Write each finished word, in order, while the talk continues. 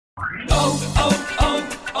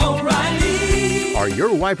O'Reilly. Are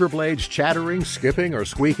your wiper blades chattering, skipping, or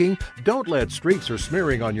squeaking? Don't let streaks or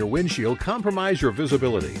smearing on your windshield compromise your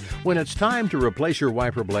visibility. When it's time to replace your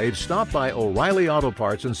wiper blades, stop by O'Reilly Auto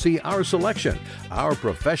Parts and see our selection. Our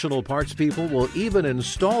professional parts people will even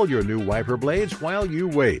install your new wiper blades while you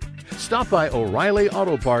wait. Stop by O'Reilly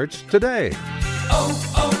Auto Parts today.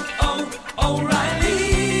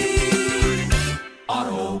 O'Reilly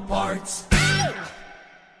Auto Parts.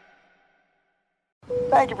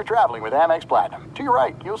 Thank you for traveling with Amex Platinum. To your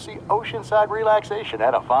right, you'll see oceanside relaxation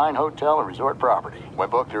at a fine hotel and resort property. When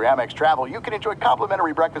booked through Amex Travel, you can enjoy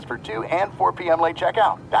complimentary breakfast for 2 and 4 p.m. late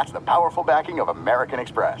checkout. That's the powerful backing of American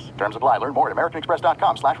Express. Terms apply. Learn more at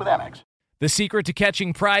americanexpress.com/withAmex. The secret to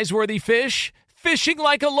catching prize-worthy fish? Fishing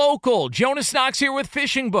like a local. Jonas Knox here with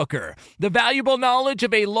Fishing Booker. The valuable knowledge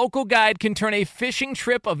of a local guide can turn a fishing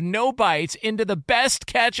trip of no bites into the best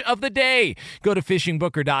catch of the day. Go to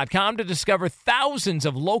fishingbooker.com to discover thousands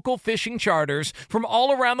of local fishing charters from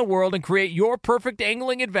all around the world and create your perfect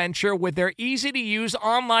angling adventure with their easy-to-use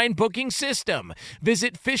online booking system.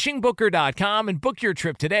 Visit fishingbooker.com and book your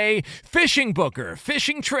trip today. Fishing Booker.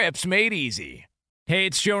 Fishing trips made easy. Hey,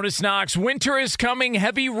 it's Jonas Knox. Winter is coming.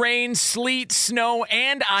 Heavy rain, sleet, snow,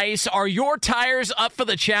 and ice. Are your tires up for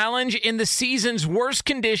the challenge? In the season's worst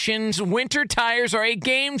conditions, winter tires are a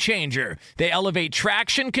game changer. They elevate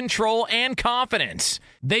traction, control, and confidence.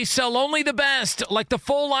 They sell only the best, like the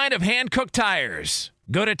full line of hand-cooked tires.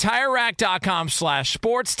 Go to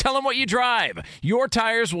TireRack.com/sports. Tell them what you drive. Your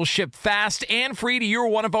tires will ship fast and free to you,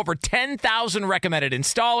 one of over 10,000 recommended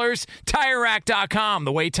installers. TireRack.com,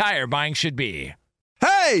 the way tire buying should be.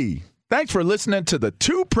 Hey, thanks for listening to the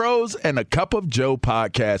Two Pros and a Cup of Joe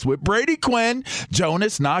podcast with Brady Quinn,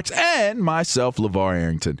 Jonas Knox, and myself, LeVar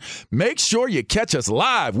Arrington. Make sure you catch us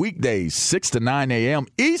live weekdays 6 to 9 a.m.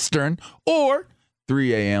 Eastern or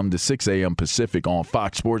 3 a.m. to 6 a.m. Pacific on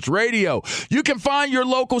Fox Sports Radio. You can find your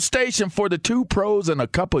local station for the Two Pros and a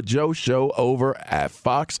Cup of Joe show over at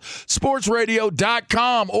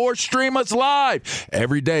foxsportsradio.com or stream us live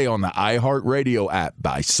every day on the iHeartRadio app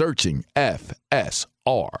by searching FSR.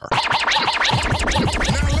 Now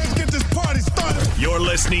let's get this party started. You're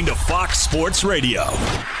listening to Fox Sports Radio.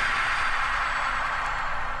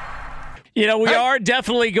 You know, we are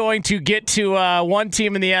definitely going to get to one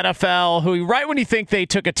team in the NFL who, right when you think they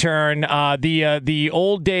took a turn, the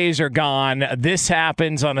old days are gone. This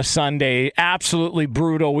happens on a Sunday. Absolutely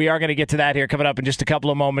brutal. We are going to get to that here coming up in just a couple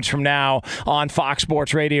of moments from now on Fox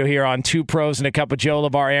Sports Radio here on Two Pros and a Cup of Joe.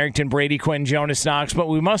 LeVar Arrington, Brady Quinn, Jonas Knox. But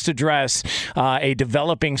we must address a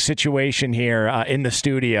developing situation here in the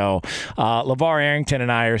studio. LeVar Arrington and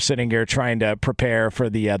I are sitting here trying to prepare for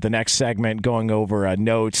the next segment, going over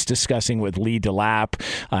notes, discussing with Lee DeLapp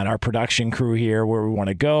and our production crew here where we want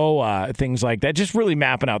to go, things like that. Just really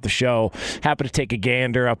mapping out the show. Happen to take a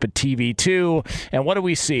gander up at TV2. And what do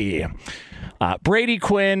we see? Brady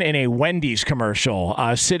Quinn in a Wendy's commercial,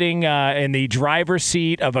 sitting in the driver's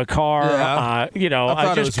seat of a car. Yeah. I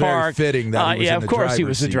thought just parked. Very fitting that he was in of the course he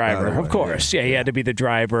was the driver's driver. seat, by the Of course, way. he had to be the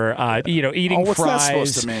driver. Eating what's fries. that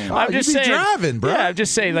supposed to mean? I'm just saying, driving, bro. Yeah, I'm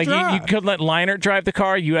just saying, like you couldn't let Leinart drive the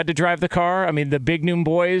car. You had to drive the car. I mean, the Big Noon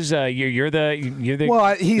Boys. You're the.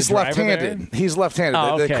 Well, he's the driver left-handed. there? He's left-handed.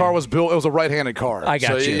 Oh, okay. The car was built. It was a right-handed car. I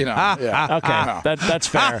got so, you. Yeah. Okay, that's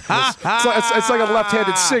fair. It's like a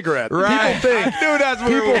left-handed cigarette. Right. People think. I knew that's where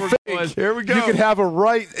People we were think going. Here we go. You can have a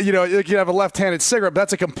you can have a left-handed cigarette, but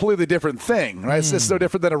that's a completely different thing, right? It's no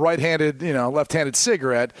different than a right-handed, left-handed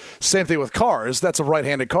cigarette. Same thing with cars. That's a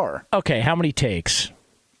right-handed car. Okay, how many takes?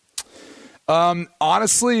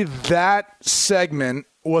 Honestly, that segment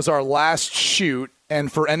was our last shoot,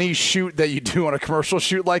 and for any shoot that you do on a commercial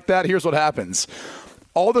shoot like that, here's what happens.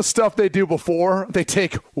 All the stuff they do before, they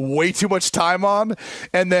take way too much time on,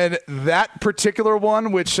 and then that particular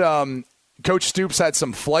one, which Coach Stoops had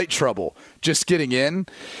some flight trouble just getting in.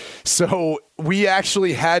 So we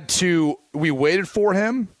actually we waited for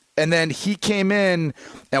him, and then he came in,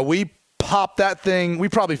 and we popped that thing. We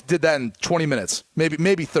probably did that in 20 minutes,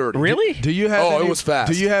 maybe 30. Really? Do you have it was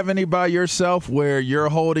fast. Do you have any by yourself where you're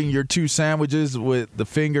holding your two sandwiches with the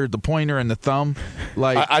finger, the pointer, and the thumb?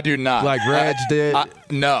 Like I do not. Like Reg did?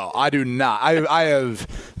 No, I do not. I have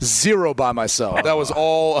zero by myself. That was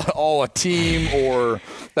all a team, or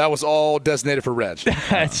that was all designated for Reg.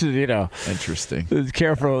 That's Interesting.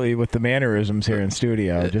 Carefully with the mannerisms here in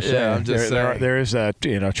studio. Just Yeah, saying. I'm just saying. There is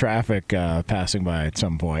traffic passing by at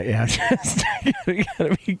some point. Yeah, you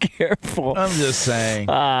gotta be careful. I'm just saying.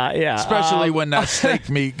 Yeah, especially when that steak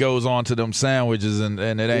meat goes onto them sandwiches and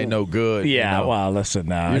it ain't no good. Yeah, well, listen,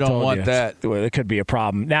 you don't want that. Well, it could be a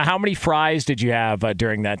problem. Now, how many fries did you have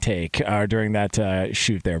during that take or during that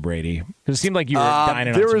shoot there, Brady? Because it seemed like you were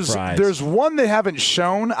dining on some fries. There's one they haven't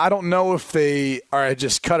shown. I don't know if they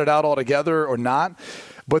just cut it out altogether or not.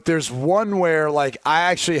 But there's one where like I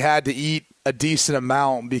actually had to eat a decent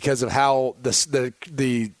amount because of how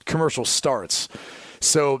the commercial starts.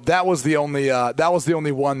 So that was the only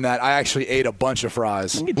one that I actually ate a bunch of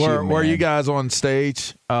fries. Were you guys on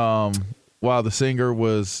stage while the singer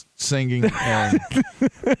was singing and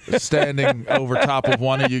standing over top of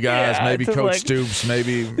one of you guys? Maybe Coach Stoops,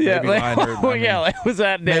 maybe Liner. Was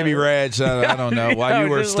that maybe Reg? I don't know. While you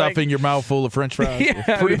were stuffing your mouth full of French fries.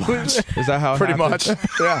 Yeah, pretty much. Is that how? Pretty much.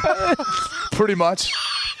 Yeah. Pretty much.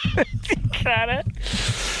 Got it.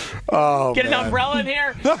 Oh, Get an umbrella in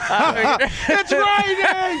here. It's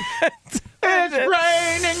raining. It's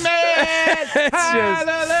raining, man.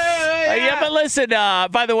 Yeah, but listen.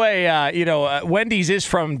 By the way, Wendy's is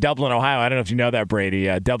from Dublin, Ohio. I don't know if you know that, Brady.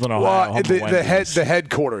 Dublin, Ohio. Well, the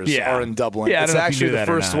headquarters are in Dublin. Yeah, it's actually the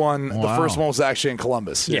first one. Wow. The first one was actually in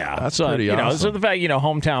Columbus. Yeah, that's pretty awesome. So the fact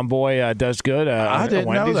hometown boy does good. I didn't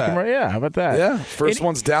Wendy's know that. Yeah, how about that? Yeah, first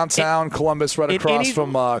one's downtown Columbus, right across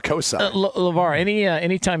from COSA. LeVar,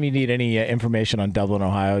 anytime you need any information on Dublin,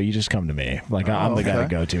 Ohio, you just come to me. Like I'm the guy to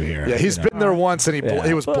go to here. Yeah, he's been there once, and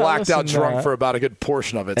he was blacked out drunk for about a good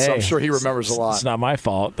portion of it. So I'm sure he remembers a lot. It's not my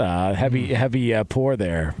fault. Heavy pour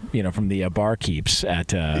there, from the barkeeps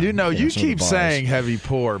at. You keep saying heavy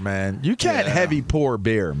pour, man. You can't heavy pour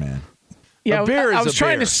beer, man. Yeah, a beer I was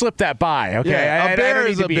trying to slip that by. Okay, yeah, a beer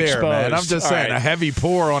is a beer, exposed. man. I'm just saying right. a heavy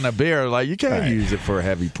pour on a beer, like you can't use it for a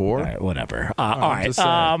heavy pour. All right, whatever. All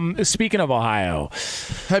right. Speaking of Ohio,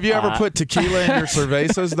 have you ever put tequila in your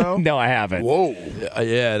cervezas though? No, I haven't. Whoa.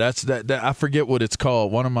 Yeah, that's that. I forget what it's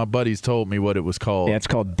called. One of my buddies told me what it was called. Yeah, it's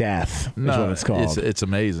called Death. Is what it's called. It's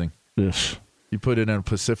amazing. Ugh. You put it in a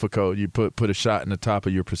Pacifico. You put a shot in the top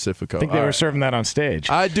of your Pacifico. I think they were serving that on stage.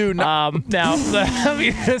 I do not. Now, let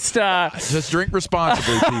me just drink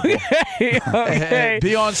responsibly, people. Okay.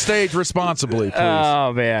 Be on stage responsibly, please.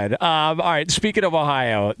 Oh man! All right. Speaking of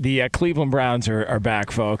Ohio, the Cleveland Browns are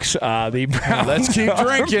back, folks. The Browns. Let's keep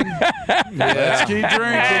drinking. Let's keep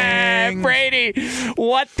drinking. Brady,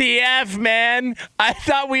 what the F, man? I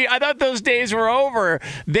thought those days were over.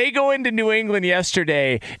 They go into New England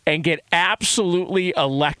yesterday and get absolutely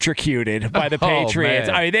electrocuted by the Patriots.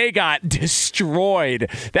 Man. I mean, they got destroyed.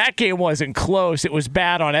 That game wasn't close. It was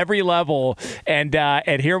bad on every level. And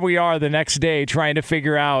here we are the next day trying to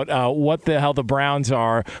figure out what the hell the Browns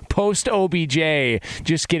are post OBJ,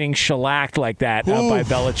 just getting shellacked like that by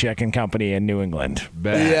Belichick and company in New England.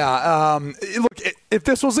 Bad. Yeah. Look, if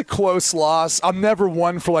this was a close loss, I'm never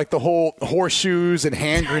one for like the whole horseshoes and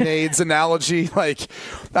hand grenades analogy. Like,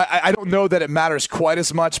 I don't know that it matters quite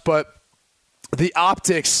as much, but the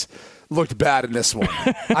optics looked bad in this one.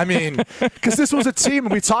 I mean, because this was a team,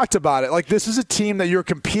 and we talked about it, like this is a team that you're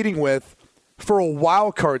competing with for a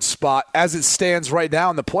wild card spot as it stands right now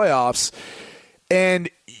in the playoffs, and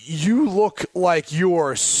you look like you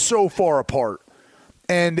are so far apart.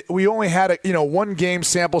 And we only had a one game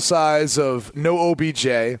sample size of no OBJ,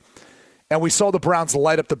 and we saw the Browns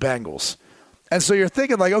light up the Bengals. And so you're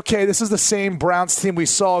thinking like, okay, this is the same Browns team we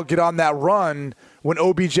saw get on that run when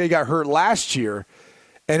OBJ got hurt last year,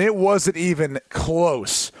 and it wasn't even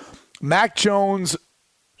close. Mac Jones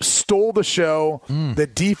stole the show. The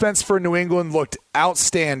defense for New England looked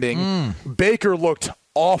outstanding. Baker looked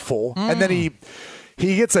awful. And then he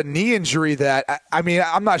gets a knee injury that, I mean,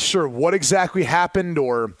 I'm not sure what exactly happened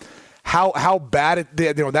or how bad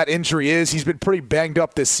that injury is. He's been pretty banged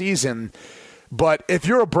up this season. But if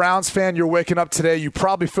you're a Browns fan, you're waking up today, you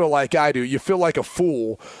probably feel like I do. You feel like a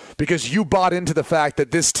fool because you bought into the fact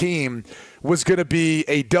that this team was going to be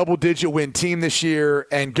a double-digit win team this year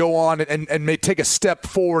and go on and may take a step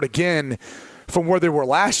forward again from where they were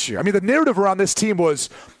last year. I mean, the narrative around this team was,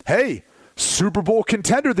 hey, Super Bowl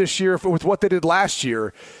contender this year with what they did last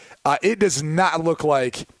year. It does not look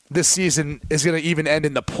like this season is going to even end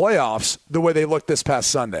in the playoffs the way they looked this past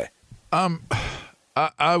Sunday.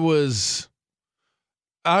 I was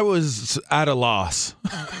at a loss.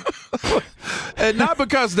 And not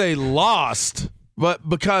because they lost, but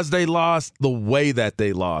because they lost the way that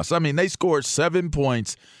they lost. I mean, they scored 7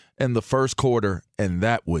 points in the first quarter, and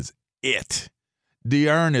that was it.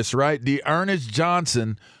 D'Ernest, right? D'Ernest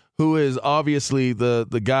Johnson, who is obviously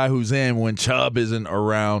the guy who's in when Chubb isn't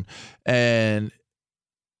around, and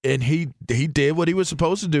he did what he was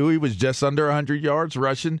supposed to do. He was just under 100 yards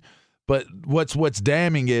rushing. But what's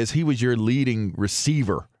damning is he was your leading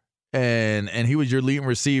receiver, and he was your leading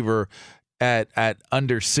receiver at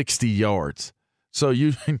under 60 yards. So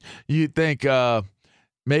you think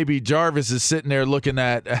maybe Jarvis is sitting there looking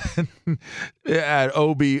at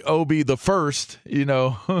Obi the first,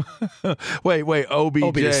 wait, OBJ.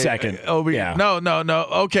 Obi the second. No.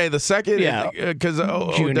 Okay, the second, because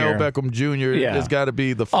Odell Beckham Jr. has got to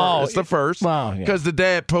be the first. It's the first, because the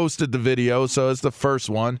dad posted the video, so it's the first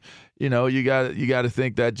one. You got to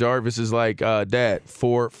think that Jarvis is like, Dad,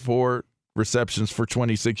 four receptions for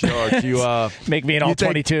 26 yards. You make me an all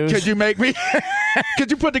 22s. Could you make me?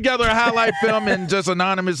 Could you put together a highlight film and just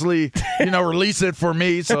anonymously, release it for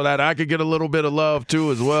me so that I could get a little bit of love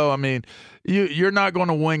too as well? I mean, you're not going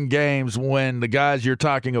to win games when the guys you're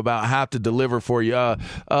talking about have to deliver for you.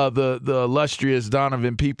 The illustrious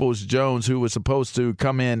Donovan Peoples-Jones, who was supposed to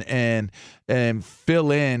come in and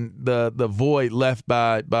fill in the void left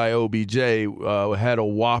by OBJ, had a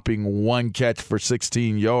whopping 1 catch for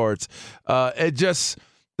 16 yards.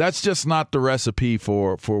 That's just not the recipe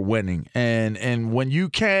for winning. And when you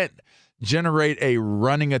can't generate a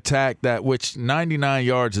running attack which 99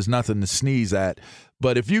 yards is nothing to sneeze at,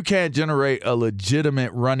 but if you can't generate a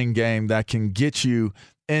legitimate running game that can get you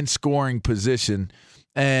in scoring position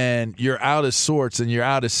and you're out of sorts and you're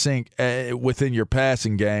out of sync within your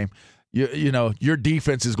passing game, your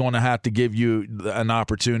defense is going to have to give you an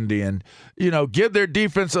opportunity and, give their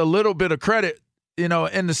defense a little bit of credit,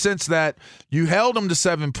 in the sense that you held them to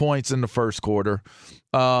 7 points in the first quarter.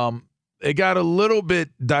 It got a little bit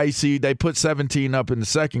dicey. They put 17 up in the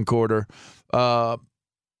second quarter.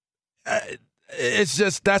 It's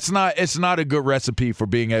just it's not a good recipe for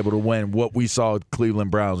being able to win what we saw Cleveland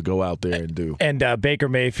Browns go out there and do. And Baker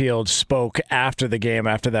Mayfield spoke after the game,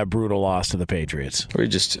 after that brutal loss to the Patriots. We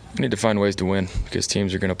just need to find ways to win because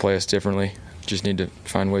teams are going to play us differently. Just need to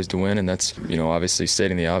find ways to win, and that's, obviously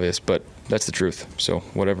stating the obvious, but that's the truth. So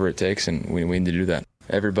whatever it takes, and we need to do that.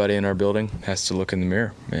 Everybody in our building has to look in the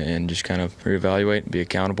mirror and just kind of reevaluate, be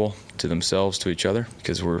accountable to themselves, to each other,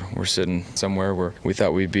 because we're sitting somewhere where we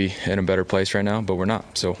thought we'd be in a better place right now, but we're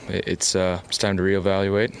not. So it's time to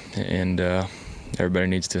reevaluate, and everybody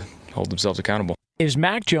needs to hold themselves accountable. Is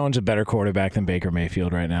Mac Jones a better quarterback than Baker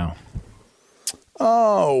Mayfield right now?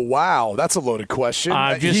 Oh, wow. That's a loaded question.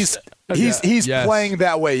 He's yes. Playing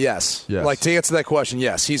that way, yes. Like, to answer that question,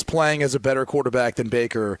 yes. He's playing as a better quarterback than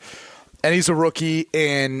Baker, and he's a rookie,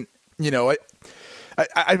 and, I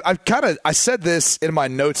said this in my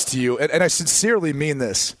notes to you, and I sincerely mean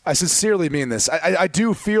this. I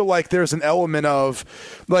do feel like there's an element of,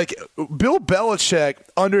 like, Bill Belichick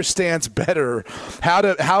understands better how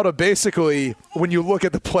to basically, when you look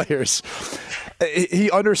at the players,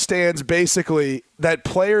 he understands basically that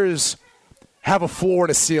players have a floor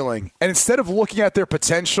and a ceiling. And instead of looking at their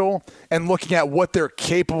potential and looking at what they're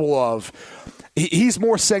capable of, he's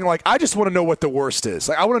more saying, like, I just want to know what the worst is.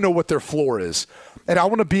 Like, I want to know what their floor is. And I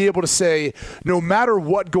want to be able to say, no matter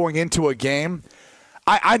what going into a game,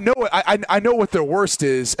 I know what their worst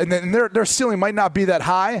is, and then their ceiling might not be that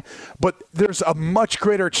high, but there's a much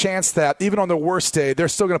greater chance that even on their worst day, they're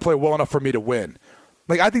still going to play well enough for me to win.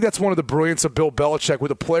 Like, I think that's one of the brilliance of Bill Belichick with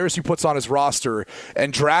the players he puts on his roster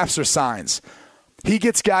and drafts or signs. He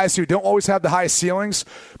gets guys who don't always have the highest ceilings,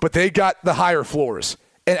 but they got the higher floors.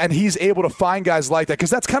 And he's able to find guys like that, because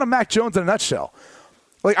that's kind of Mac Jones in a nutshell.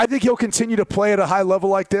 Like, I think he'll continue to play at a high level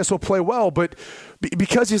like this. He'll play well, but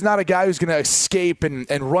because he's not a guy who's going to escape and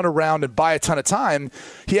run around and buy a ton of time,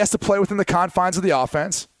 he has to play within the confines of the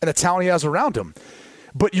offense and the talent he has around him.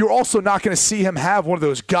 But you're also not going to see him have one of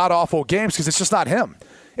those god-awful games because it's just not him.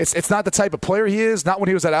 It's not the type of player he is, not when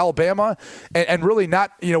he was at Alabama, and really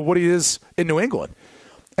not what he is in New England.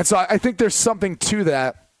 And so I think there's something to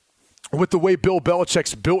that with the way Bill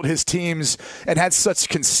Belichick's built his teams and had such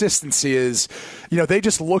consistency is, they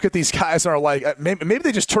just look at these guys and are like, maybe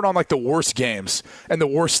they just turn on like the worst games and the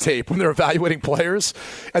worst tape when they're evaluating players.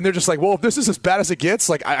 And they're just like, well, if this is as bad as it gets,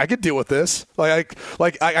 like I could deal with this. I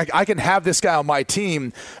can have this guy on my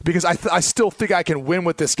team because I still think I can win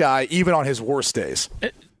with this guy even on his worst days.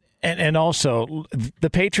 And also,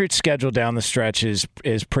 the Patriots' schedule down the stretch is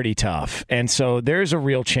pretty tough. And so there's a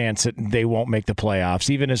real chance that they won't make the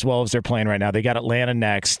playoffs, even as well as they're playing right now. They got Atlanta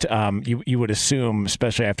next. You would assume,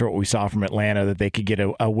 especially after what we saw from Atlanta, that they could get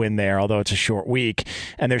a win there, although it's a short week.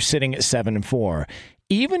 And they're sitting at 7-4.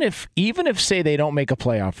 Even if say, they don't make a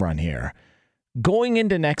playoff run here, going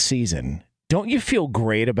into next season, don't you feel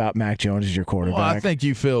great about Mac Jones as your quarterback? Well, I think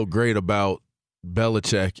you feel great about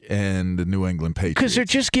Belichick and the New England Patriots. Because they're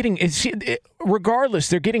just getting, regardless,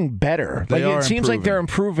 they're getting better. It seems like they're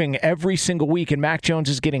improving every single week, and Mac Jones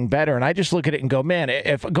is getting better. And I just look at it and go, man,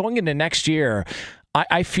 if going into next year,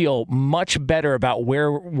 I feel much better about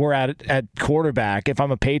where we're at quarterback if I'm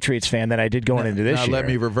a Patriots fan than I did going into this year. Let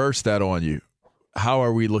me reverse that on you. How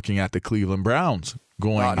are we looking at the Cleveland Browns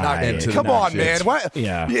going into the Come on, man. next Why?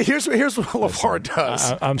 Yeah. Here's what LeVar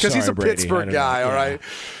does. I'm Because he's sorry, a Brady. Pittsburgh I guy, don't know. all right?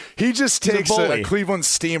 He just takes a bully. Cleveland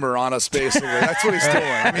steamer on us, basically. That's what he's doing.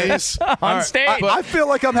 I mean, On stage. I feel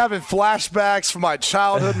like I'm having flashbacks from my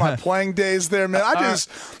childhood, my playing days there, man. I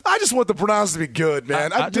just want the Browns to be good,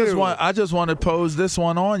 man. I do. I just want to pose this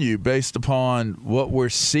one on you based upon what we're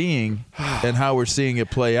seeing and how we're seeing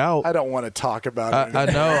it play out. I don't want to talk about it. I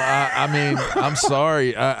know. I mean, I'm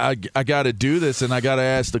sorry. I got to do this, and I got to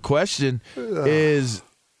ask the question: Is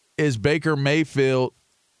Baker Mayfield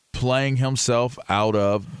playing himself out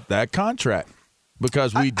of that contract?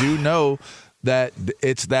 Because we do know that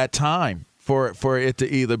it's that time for it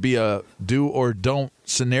to either be a do or don't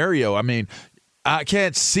scenario. I mean, I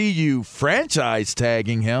can't see you franchise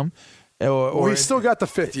tagging him. Or he's still got the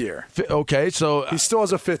 5th year. Okay, so he still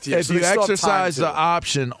has a 5th year. if so you they still have time exercise to. the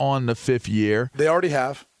option on the 5th year, They already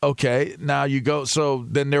have. okay, now you go. So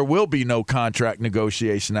then there will be no contract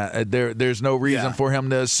negotiation. There's no reason for him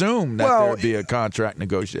to assume that there would be a contract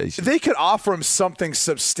negotiation. They could offer him something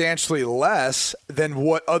substantially less than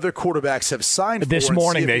what other quarterbacks have signed This for.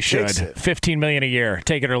 morning and they see if he should. takes it. $15 million a year.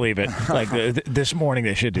 Take it or leave it. Like this morning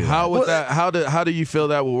they should do that. How would that? How do you feel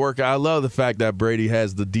that will work? I love the fact that Brady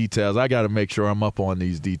has the details. I got to make sure I'm up on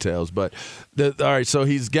these details. But all right, so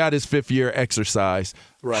he's got his 5th year exercise.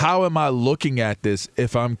 Right. How am I looking at this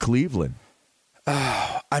if I'm Cleveland?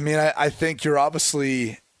 I mean, I think you're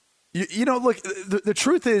obviously, you know, look, the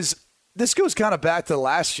truth is this goes kind of back to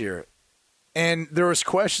last year. And there was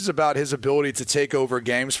questions about his ability to take over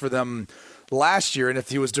games for them last year and if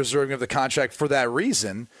he was deserving of the contract for that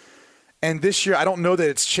reason. And this year, I don't know that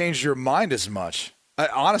it's changed your mind as much.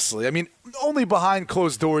 Honestly, I mean, only behind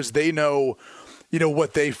closed doors, they know, you know,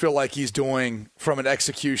 what they feel like he's doing from an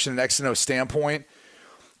execution and X&O standpoint.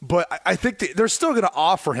 But I think they're still going to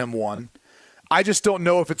offer him one. I just don't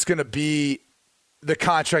know if it's going to be the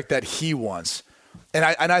contract that he wants. And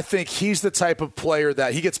I think he's the type of player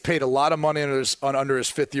that he gets paid a lot of money under his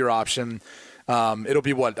 5th year option. It'll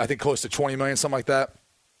be I think close to $20 million, something like that.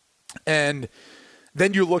 And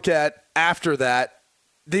then you look at after that,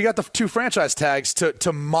 they got the 2 franchise tags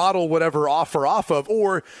to model whatever offer off of,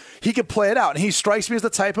 or he could play it out. And he strikes me as the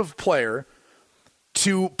type of player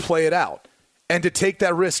to play it out and to take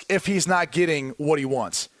that risk if he's not getting what he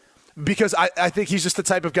wants. Because I think he's just the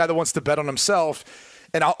type of guy that wants to bet on himself.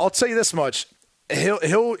 And I'll tell you this much,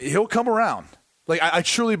 he'll come around. Like I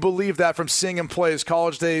truly believe that from seeing him play his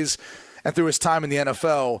college days and through his time in the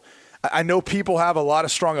NFL. I know people have a lot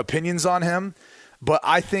of strong opinions on him, but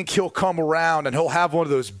I think he'll come around and he'll have one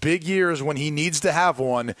of those big years when he needs to have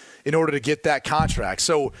one in order to get that contract.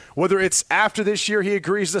 So whether it's after this year he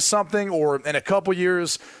agrees to something or in a couple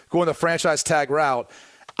years going the franchise tag route,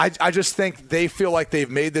 I just think they feel like they've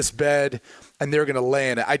made this bed and they're going to lay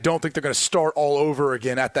in it. I don't think they're going to start all over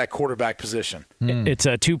again at that quarterback position. It's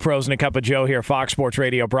 2 pros and a cup of Joe here, Fox Sports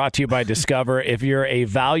Radio, brought to you by Discover. If you're a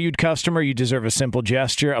valued customer, you deserve a simple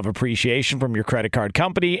gesture of appreciation from your credit card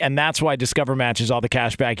company, and that's why Discover matches all the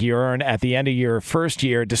cash back you earn at the end of your first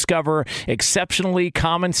year. Discover, exceptionally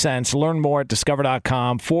common sense. Learn more at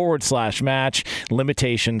discover.com/match.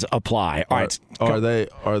 Limitations apply. All right.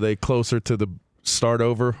 Are they closer to the start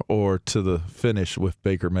over or to the finish with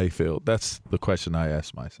Baker Mayfield? That's the question I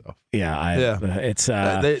ask myself. It's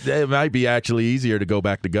it might be actually easier to go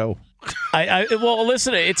back to go. Well,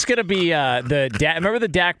 listen, it's going to be remember the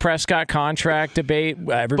Dak Prescott contract debate?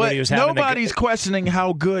 Everybody was having nobody's questioning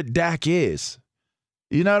how good Dak is.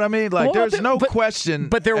 You know what I mean? Like, there's no question.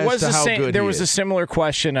 But there was a similar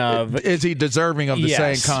question of, is he deserving of the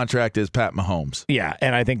same contract as Pat Mahomes? Yeah,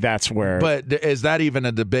 and I think that's where. But is that even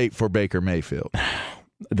a debate for Baker Mayfield?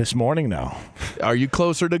 This morning, no. Are you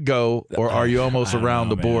closer to go, or are you almost around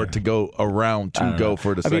the board to go around to go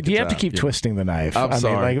for the second time? Do you have to keep twisting the knife? I'm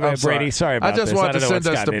sorry. Brady, sorry about this. I just want to send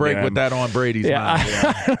us to break with that on Brady's mind.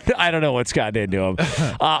 I don't know what's gotten into him.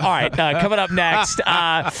 All right, coming up next,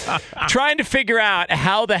 trying to figure out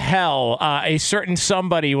how the hell a certain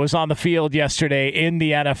somebody was on the field yesterday in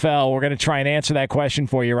the NFL. We're going to try and answer that question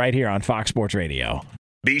for you right here on Fox Sports Radio.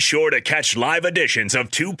 Be sure to catch live editions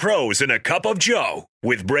of 2 Pros and a Cup of Joe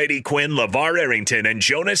with Brady Quinn, LeVar Arrington, and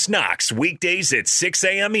Jonas Knox weekdays at 6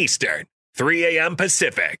 a.m. Eastern, 3 a.m.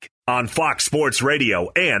 Pacific on Fox Sports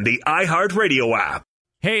Radio and the iHeartRadio app.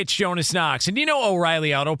 Hey, it's Jonas Knox, and you know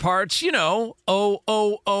O'Reilly Auto Parts. You know,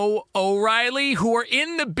 O'Reilly, who are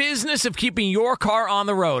in the business of keeping your car on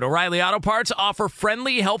the road. O'Reilly Auto Parts offer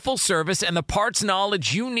friendly, helpful service and the parts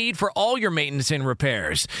knowledge you need for all your maintenance and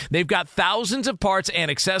repairs. They've got thousands of parts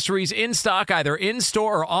and accessories in stock, either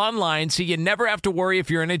in-store or online, so you never have to worry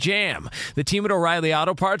if you're in a jam. The team at O'Reilly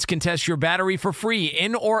Auto Parts can test your battery for free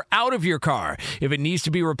in or out of your car. If it needs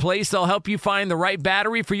to be replaced, they'll help you find the right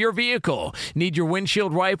battery for your vehicle. Need your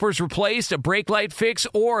windshield wipers replaced, a brake light fix,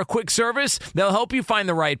 or a quick service? They'll help you find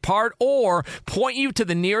the right part or point you to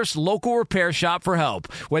the nearest local repair shop for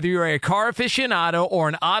help. Whether you're a car aficionado or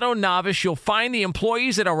an auto novice, you'll find the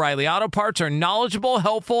employees at O'Reilly Auto Parts are knowledgeable,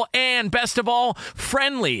 helpful, and best of all,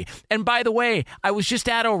 friendly. And by the way, I was just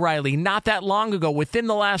at O'Reilly not that long ago, within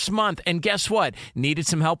the last month, and guess what? Needed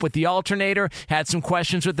some help with the alternator, had some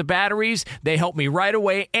questions with the batteries. They helped me right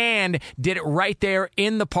away and did it right there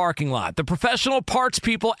in the parking lot. The professional parts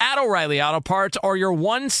people at O'Reilly Auto Parts are your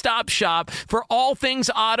one-stop shop for all things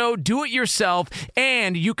auto, do-it-yourself,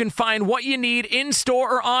 and you can find what you need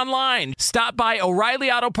in-store or online. Stop by O'Reilly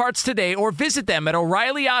Auto Parts today or visit them at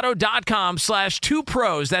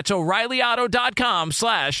O'ReillyAuto.com/2pros. That's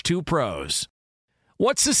O'ReillyAuto.com/2pros.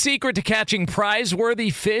 What's the secret to catching prize-worthy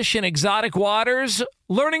fish in exotic waters?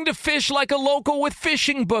 Learning to fish like a local with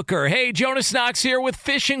Fishing Booker. Hey, Jonas Knox here with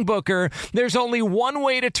Fishing Booker. There's only one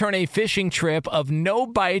way to turn a fishing trip of no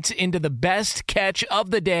bites into the best catch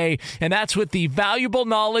of the day, and that's with the valuable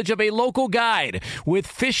knowledge of a local guide. With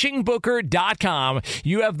FishingBooker.com,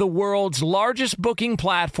 you have the world's largest booking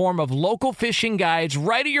platform of local fishing guides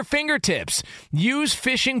right at your fingertips. Use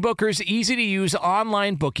Fishing Booker's easy-to-use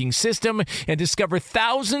online booking system and discover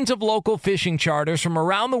thousands of local fishing charters from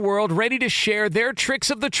around the world ready to share their tricks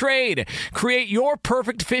of the trade. Create your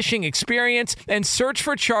perfect fishing experience and search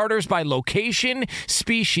for charters by location,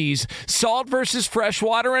 species, salt versus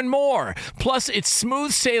freshwater, and more. Plus, it's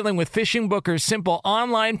smooth sailing with Fishing Booker's simple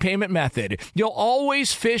online payment method. You'll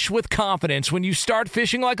always fish with confidence when you start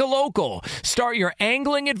fishing like a local. Start your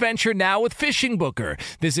angling adventure now with Fishing Booker.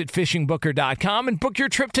 Visit FishingBooker.com and book your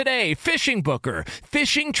trip today. Fishing Booker.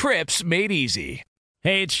 Fishing trips made easy.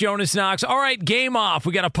 Hey, it's Jonas Knox. All right, game off.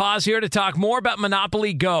 We got to pause here to talk more about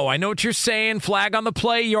Monopoly Go. I know what you're saying, flag on the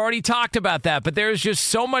play. You already talked about that, but there's just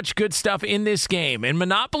so much good stuff in this game. In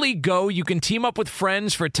Monopoly Go, you can team up with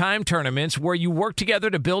friends for time tournaments where you work together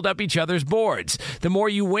to build up each other's boards. The more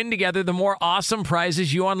you win together, the more awesome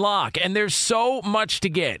prizes you unlock, and there's so much to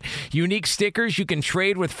get. Unique stickers you can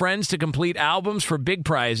trade with friends to complete albums for big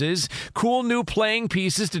prizes, cool new playing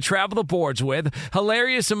pieces to travel the boards with,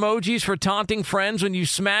 hilarious emojis for taunting friends when you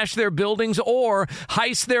smash their buildings or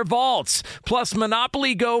heist their vaults. Plus,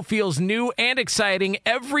 Monopoly Go feels new and exciting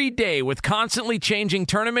every day with constantly changing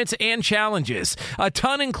tournaments and challenges. A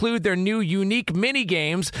ton include their new unique mini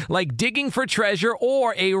games like digging for treasure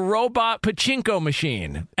or a robot pachinko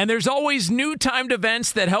machine. And there's always new timed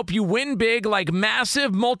events that help you win big, like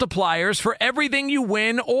massive multipliers for everything you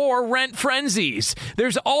win or rent frenzies.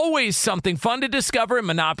 There's always something fun to discover in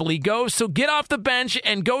Monopoly Go, so get off the bench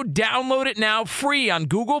and go download it now free on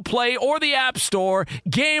Google Play or the App Store.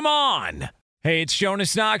 Game on! Hey, it's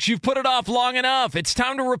Jonas Knox. You've put it off long enough. It's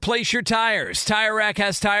time to replace your tires. Tire Rack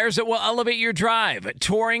has tires that will elevate your drive.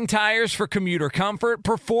 Touring tires for commuter comfort,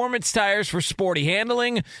 performance tires for sporty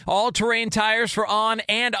handling, all-terrain tires for on-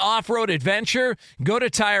 and off-road adventure. Go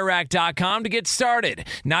to TireRack.com to get started.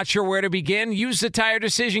 Not sure where to begin? Use the Tire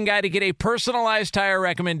Decision Guide to get a personalized tire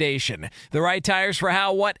recommendation. The right tires for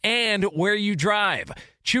how, what, and where you drive.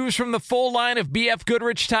 Choose from the full line of BF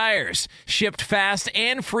Goodrich tires, shipped fast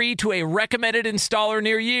and free to a recommended installer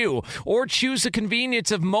near you, or choose the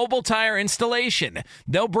convenience of mobile tire installation.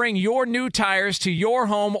 They'll bring your new tires to your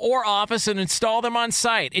home or office and install them on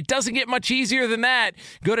site. It doesn't get much easier than that.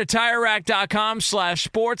 Go to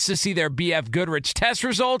TireRack.com/sports to see their BF Goodrich test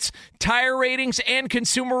results, tire ratings, and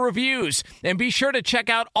consumer reviews. And be sure to check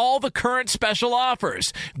out all the current special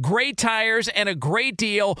offers. Great tires and a great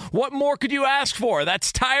deal. What more could you ask for?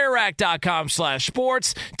 That's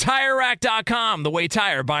TireRack.com/sports. TireRack.com, the way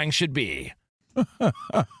tire buying should be.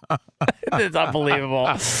 It's unbelievable.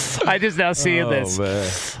 I just now seeing this.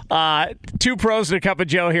 Two pros and a cup of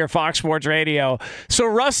Joe here, Fox Sports Radio. So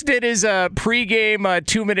Russ did his pregame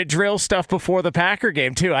 2-minute drill stuff before the Packer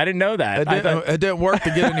game, too. I didn't know that. It didn't work to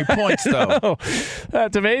get any points, though. Oh,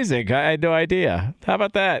 that's amazing. I had no idea. How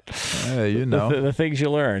about that? You know. The things you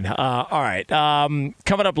learn. All right.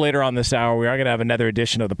 Coming up later on this hour, we are going to have another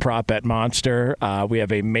edition of the Prop Bet Monster. We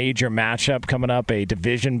have a major matchup coming up, a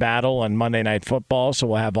division battle on Monday Night Football, so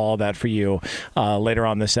we'll have all that for you later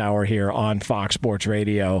on this hour here on Fox Sports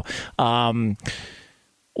Radio.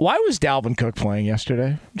 Why was Dalvin Cook playing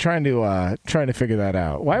yesterday? I'm trying to figure that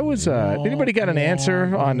out. Why was anybody got an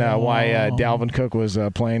answer on why Dalvin Cook was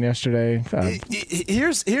playing yesterday?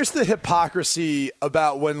 Here's the hypocrisy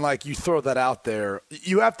about when you throw that out there.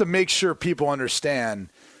 You have to make sure people understand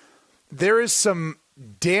there is some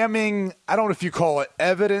damning, I don't know if you call it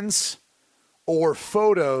evidence or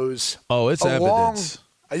photos. Oh, it's evidence.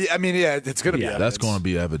 I mean, yeah, it's going to be evidence. That's going to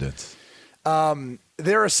be evidence.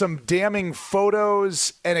 There are some damning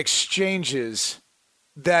photos and exchanges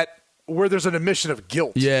where there's an admission of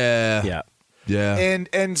guilt. Yeah.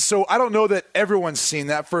 And so I don't know that everyone's seen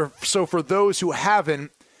that. So for those who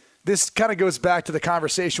haven't, this kind of goes back to the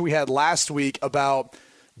conversation we had last week about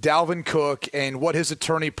Dalvin Cook and what his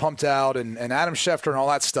attorney pumped out and Adam Schefter and all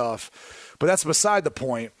that stuff. But that's beside the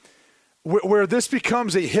point. Where this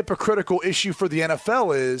becomes a hypocritical issue for the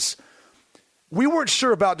NFL is we weren't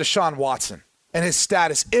sure about Deshaun Watson and his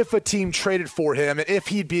status if a team traded for him and if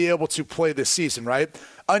he'd be able to play this season, right?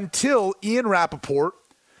 Until Ian Rappaport,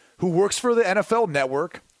 who works for the NFL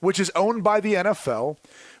Network, which is owned by the NFL,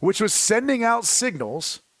 which was sending out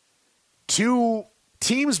signals to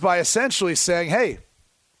teams by essentially saying, hey,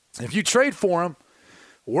 if you trade for him,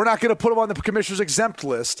 we're not going to put him on the commissioner's exempt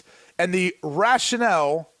list. And the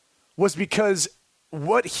rationale was because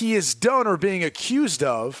what he has done or being accused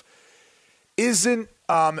of isn't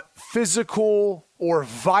physical or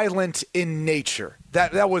violent in nature.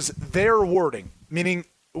 That was their wording, meaning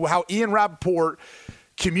how Ian Rappaport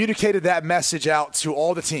communicated that message out to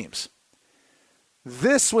all the teams.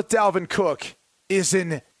 This with Dalvin Cook is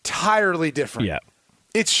entirely different. Yeah.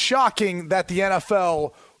 It's shocking that the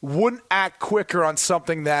NFL wouldn't act quicker on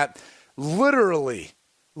something that literally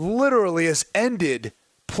has ended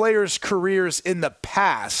players' careers in the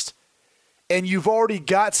past, and you've already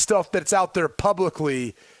got stuff that's out there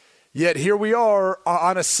publicly, yet here we are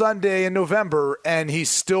on a Sunday in November, and he's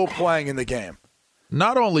still playing in the game.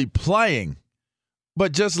 Not only playing,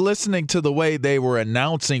 but just listening to the way they were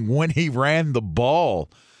announcing when he ran the ball.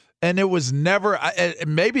 And it was never –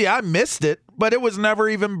 maybe I missed it, but it was never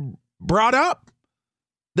even brought up.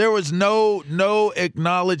 There was no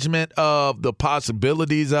acknowledgement of the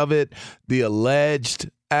possibilities of it, the alleged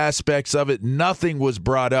aspects of it. Nothing was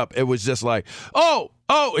brought up. It was just like,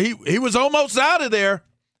 he was almost out of there.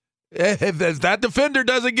 If that defender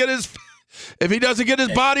doesn't get if he doesn't get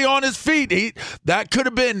his body on his feet, that could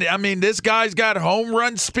have been. I mean, this guy's got home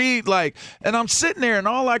run speed. And I'm sitting there, and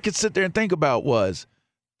all I could sit there and think about was,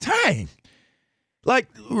 dang,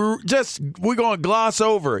 we're going to gloss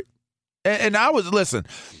over it. And I was, listen,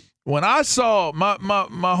 when I saw my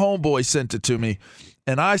homeboy sent it to me,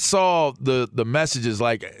 and I saw the messages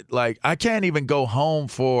like I can't even go home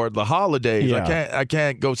for the holidays. Yeah. I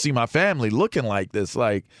can't go see my family looking like this.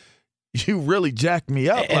 You really jacked me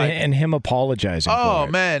up. And him apologizing. Oh for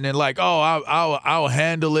it. man, and I'll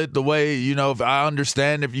handle it the way, if I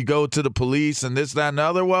understand if you go to the police and this, that, and the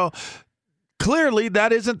other. Well, clearly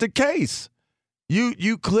that isn't the case.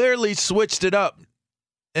 You clearly switched it up.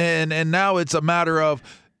 And now it's a matter of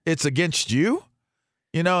it's against you,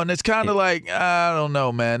 and it's kind of I don't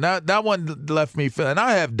know, man. That one left me feeling.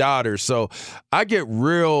 I have daughters, so I get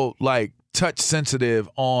real touch sensitive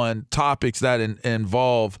on topics that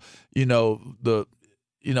involve the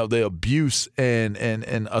abuse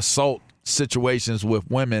and assault situations with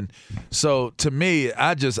women. So to me,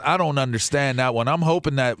 I don't understand that one. I'm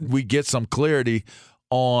hoping that we get some clarity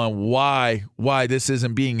on why this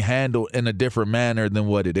isn't being handled in a different manner than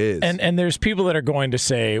what it is. And there's people that are going to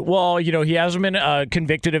say, well, he hasn't been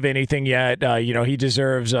convicted of anything yet. He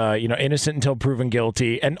deserves, innocent until proven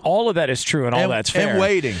guilty. And all of that is true, and all that's fair. And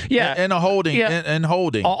waiting. Yeah. And holding. Yeah. And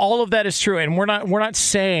holding. All of that is true. And we're not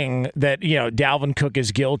saying that, Dalvin Cook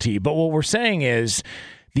is guilty. But what we're saying is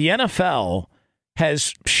the NFL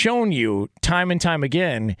has shown you time and time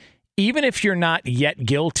again, even if you're not yet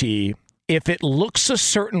guilty, if it looks a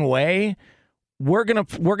certain way, we're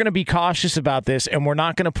gonna be cautious about this, and we're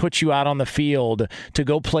not gonna put you out on the field to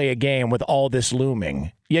go play a game with all this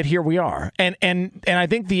looming. Yet here we are, and I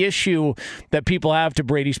think the issue that people have, to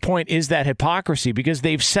Brady's point, is that hypocrisy, because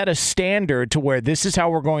they've set a standard to where this is how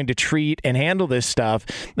we're going to treat and handle this stuff.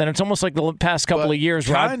 Then it's almost like the past couple of years,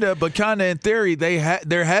 kind of in theory,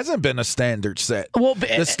 there hasn't been a standard set. Well,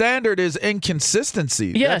 the standard is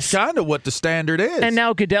inconsistency. Yes, that's kind of what the standard is. And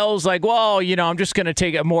now Goodell's like, well, I'm just going to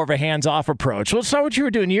take a more of a hands-off approach. Well, it's not what you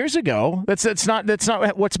were doing years ago. That's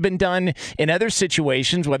not what's been done in other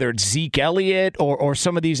situations, whether it's Zeke Elliott or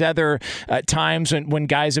some of of these other times when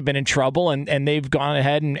guys have been in trouble and they've gone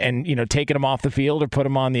ahead and taken them off the field or put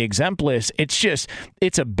them on the exempt list.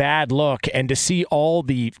 It's a bad look. And to see all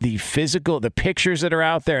the physical, the pictures that are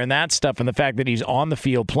out there and that stuff, and the fact that he's on the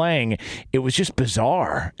field playing, it was just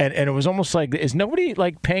bizarre. And it was almost like, is nobody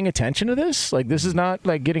like paying attention to this? Like, this is not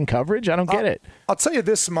like getting coverage? I don't get it. I'll tell you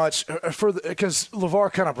this much, because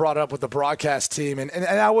LeVar kind of brought it up with the broadcast team, and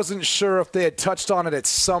I wasn't sure if they had touched on it at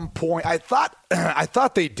some point. I thought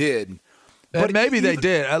they did. But maybe they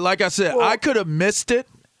did. Like I said, I could have missed it,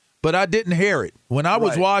 but I didn't hear it. When I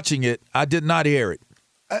was watching it, I did not hear it.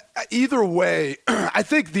 Either way, I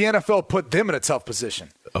think the NFL put them in a tough position.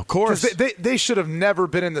 Of course. They should have never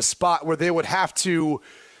been in the spot where they would have to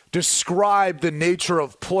describe the nature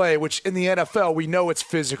of play, which in the NFL, we know it's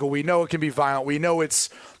physical. We know it can be violent. We know it's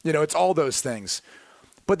all those things.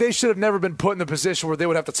 But they should have never been put in the position where they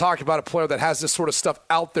would have to talk about a player that has this sort of stuff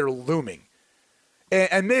out there looming.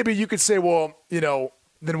 And maybe you could say, well,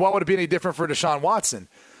 then why would it be any different for Deshaun Watson?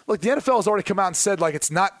 Look, the NFL has already come out and said, like,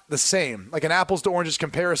 it's not the same, like an apples to oranges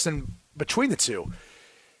comparison between the two.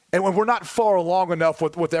 And when we're not far along enough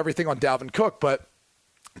with everything on Dalvin Cook, but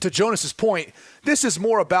to Jonas's point, this is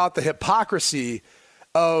more about the hypocrisy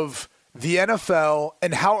of the NFL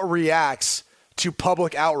and how it reacts to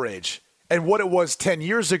public outrage and what it was 10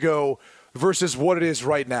 years ago versus what it is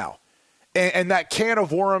right now. And that can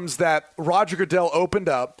of worms that Roger Goodell opened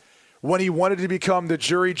up when he wanted to become the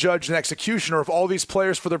jury, judge, and executioner of all these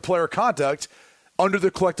players for their player conduct under the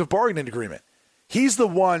collective bargaining agreement. He's the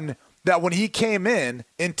one that when he came in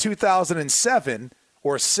 2007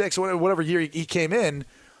 or 6, whatever year he came in,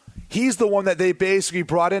 he's the one that they basically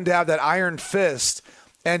brought in to have that iron fist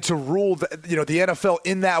and to rule the NFL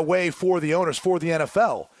in that way for the owners, for the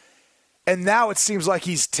NFL. And now it seems like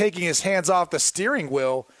he's taking his hands off the steering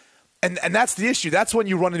wheel, and that's the issue. That's when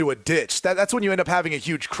you run into a ditch. That's when you end up having a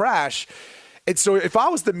huge crash. And so if I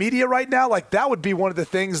was the media right now, like that would be one of the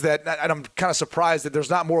things that, and I'm kind of surprised that there's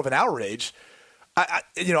not more of an outrage.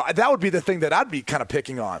 That would be the thing that I'd be kind of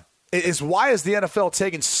picking on, is why is the NFL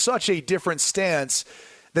taking such a different stance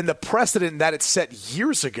than the precedent that it set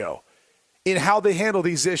years ago in how they handle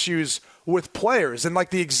these issues with players. And like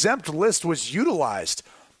the exempt list was utilized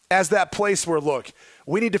as that place where, look,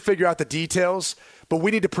 we need to figure out the details, but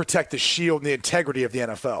we need to protect the shield and the integrity of the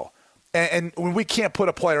NFL. And when we can't put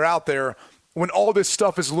a player out there when all this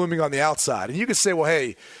stuff is looming on the outside. And you can say, well,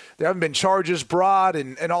 hey, there haven't been charges brought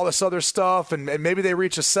and all this other stuff, and maybe they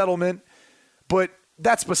reach a settlement. But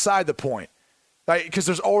that's beside the point. Because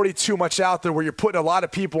there's already too much out there where you're putting a lot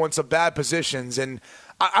of people in some bad positions. And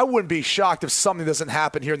I wouldn't be shocked if something doesn't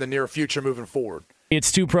happen here in the near future moving forward.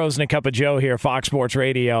 It's Two Pros and a Cup of Joe here, Fox Sports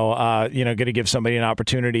Radio. Going to give somebody an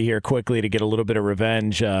opportunity here quickly to get a little bit of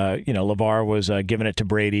revenge. LeVar was giving it to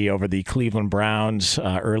Brady over the Cleveland Browns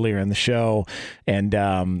earlier in the show. And,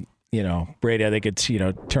 Brady, I think it's,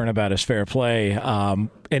 turnabout is fair play.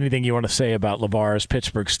 Anything you want to say about LeVar's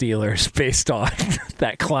Pittsburgh Steelers based on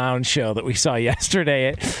that clown show that we saw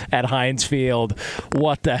yesterday at Heinz Field?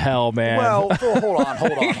 What the hell, man? Well, hold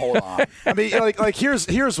on. I mean,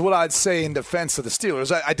 here's what I'd say in defense of the Steelers.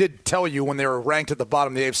 I did tell you when they were ranked at the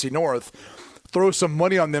bottom of the AFC North, throw some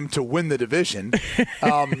money on them to win the division.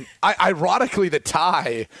 Ironically, the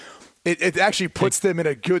tie, it actually puts them in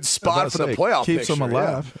a good spot for the playoff keeps picture. Them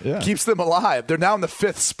alive. Yeah. Keeps them alive. They're now in the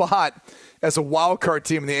 5th spot as a wild card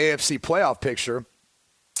team in the AFC playoff picture.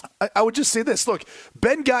 I would just say this. Look,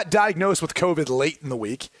 Ben got diagnosed with COVID late in the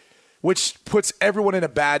week, which puts everyone in a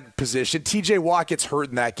bad position. TJ Watt gets hurt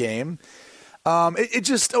in that game. It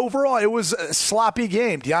just overall, it was a sloppy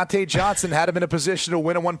game. Deontay Johnson had him in a position to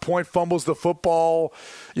win at one point, fumbles the football.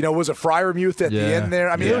 Was a Freiermuth at the end there.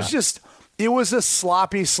 I mean, it was a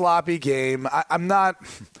sloppy game. I'm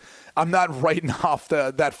not writing off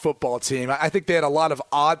that football team. I think they had a lot of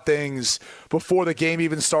odd things before the game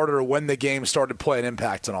even started or when the game started playing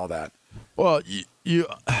impact and all that. Well,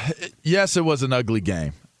 yes, it was an ugly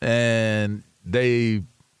game, and they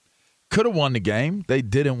could have won the game. They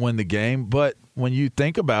didn't win the game, but when you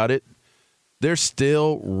think about it, they're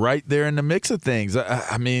still right there in the mix of things.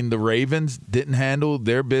 I mean, the Ravens didn't handle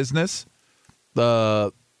their business.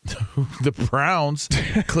 The Browns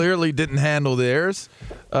clearly didn't handle theirs.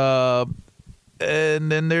 And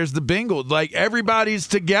then there's the Bengals. Like, everybody's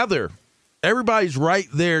together. Everybody's right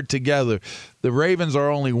there together. The Ravens are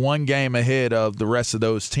only one game ahead of the rest of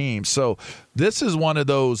those teams. So this is one of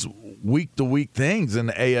those week-to-week things in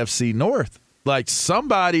the AFC North. Like,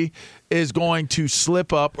 somebody is going to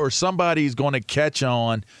slip up or somebody's going to catch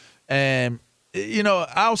on. And,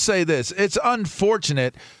 I'll say this. It's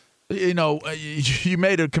unfortunate You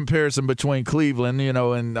made a comparison between Cleveland,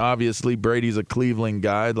 and obviously Brady's a Cleveland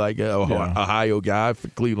guy, like Ohio guy,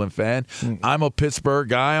 Cleveland fan. I'm a Pittsburgh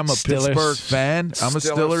guy. I'm a Pittsburgh fan. I'm a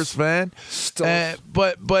Steelers fan.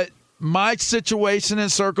 But my situation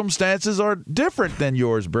and circumstances are different than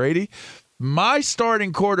yours, Brady. My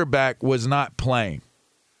starting quarterback was not playing.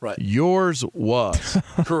 Right. Yours was.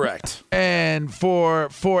 Correct. And for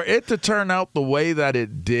it to turn out the way that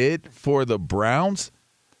it did for the Browns,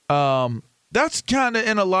 that's kind of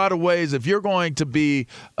in a lot of ways, if you're going to be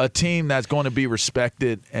a team that's going to be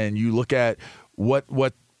respected and you look at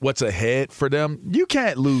what's ahead for them, you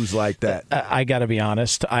can't lose like that. I got to be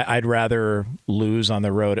honest. I'd rather lose on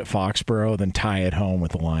the road at Foxborough than tie at home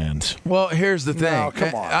with the Lions. Well, here's the thing. No,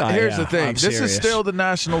 come on. Here's the thing. I'm This serious. is still the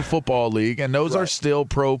National Football League, and those are still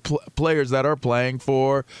pro players that are playing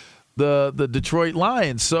for the Detroit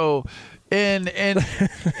Lions. So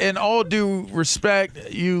in all due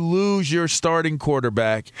respect, you lose your starting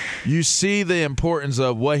quarterback. You see the importance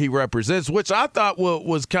of what he represents, which I thought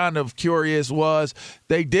was kind of curious was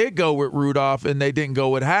they did go with Rudolph and they didn't go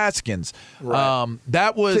with Haskins. Right.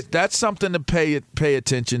 That's something to pay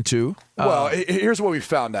attention to. Well, here's what we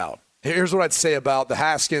found out. Here's what I'd say about the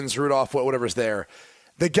Haskins, Rudolph, whatever's there.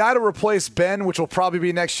 The guy to replace Ben, which will probably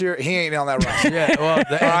be next year, he ain't on that roster. Yeah, well,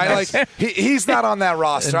 all right, like he's not on that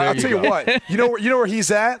roster. I'll tell you what. You know where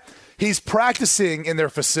he's at? He's practicing in their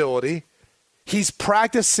facility. He's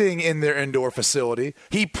practicing in their indoor facility.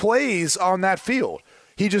 He plays on that field.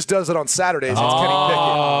 He just does it on Saturdays. It's Kenny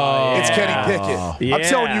Pickett. It's Kenny Pickett. Yeah. I'm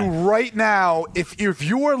telling you right now, if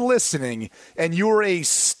you are listening and you are a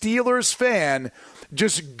Steelers fan,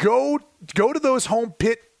 just go to those home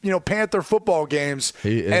pit Panther football games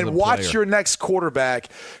and watch your next quarterback,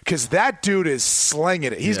 because that dude is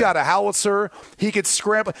slinging it. He's got a howitzer. He could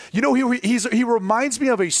scramble. He reminds me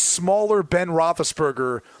of a smaller Ben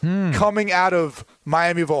Roethlisberger coming out of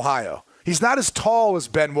Miami of Ohio. He's not as tall as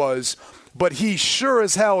Ben was, but he sure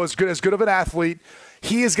as hell is good of an athlete.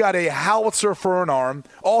 He has got a howitzer for an arm.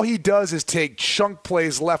 All he does is take chunk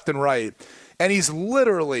plays left and right, and he's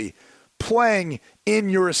literally playing in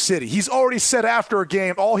your city. He's already said after a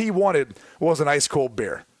game all he wanted was an ice cold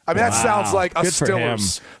beer. I mean, that sounds like a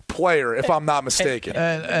Steelers player, if I'm not mistaken.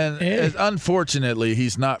 And unfortunately,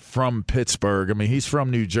 he's not from Pittsburgh. I mean, he's from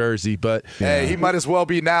New Jersey, but hey, he might as well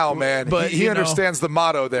be now, man. But he understands the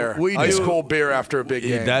motto there: ice cold beer after a big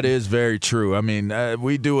game. That is very true. I mean,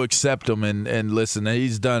 we do accept him, and listen,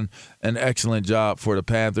 he's done an excellent job for the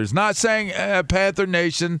Panthers. Not saying Panther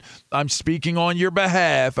Nation. I'm speaking on your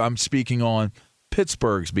behalf. I'm speaking on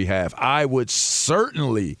Pittsburgh's behalf. I would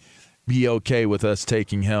certainly be okay with us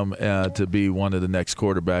taking him to be one of the next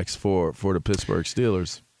quarterbacks for the Pittsburgh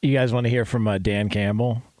Steelers. You guys want to hear from Dan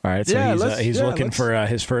Campbell? All right, so he's looking for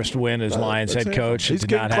his first win as Lions head coach. It did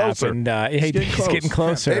not happen. He's getting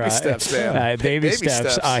closer. Baby steps, man. Baby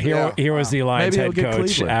steps. Here was the Lions head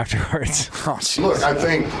coach afterwards. Look, I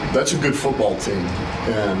think that's a good football team,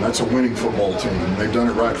 and that's a winning football team. They've done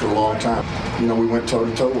it right for a long time. We went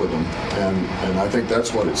toe-to-toe with them, and I think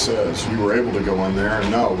that's what it says. We were able to go in there, and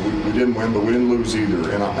no, we didn't win, but we didn't lose either.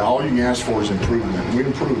 And all you can ask for is improvement. We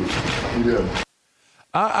improved. We did.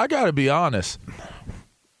 I got to be honest.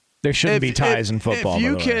 There shouldn't be ties in football.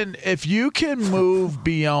 If you can move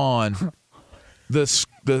beyond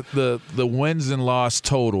the wins and loss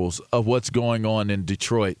totals of what's going on in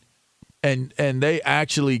Detroit, and they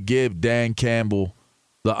actually give Dan Campbell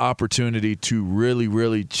the opportunity to really,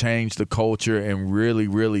 really change the culture and really,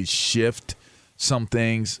 really shift some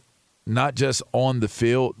things, not just on the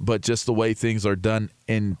field, but just the way things are done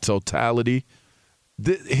in totality,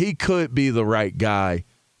 he could be the right guy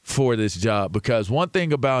for this job, because one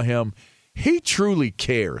thing about him, he truly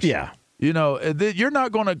cares. Yeah. You are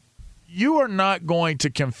not going to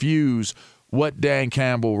confuse what Dan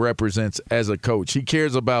Campbell represents as a coach. He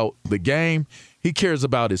cares about the game. He cares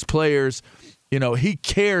about his players. He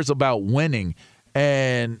cares about winning.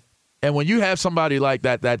 And when you have somebody like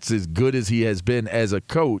that, that's as good as he has been as a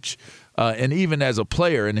coach, and even as a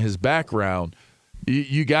player in his background,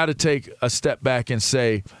 you got to take a step back and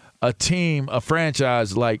say, a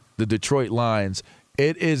franchise like the Detroit Lions,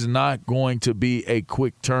 it is not going to be a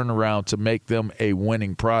quick turnaround to make them a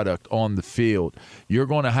winning product on the field. You're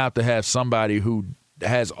going to have somebody who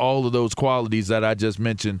has all of those qualities that I just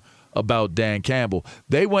mentioned about Dan Campbell.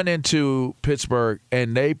 They went into Pittsburgh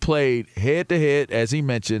and they played head-to-head, as he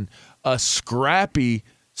mentioned, a scrappy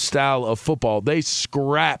style of football. They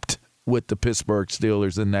scrapped with the Pittsburgh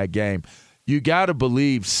Steelers in that game. You got to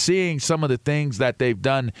believe, seeing some of the things that they've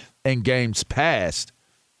done in games past,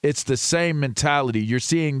 it's the same mentality. You're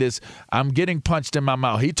seeing this, I'm getting punched in my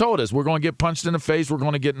mouth. He told us we're going to get punched in the face, we're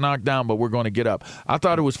going to get knocked down, but we're going to get up. I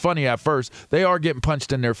thought it was funny at first. They are getting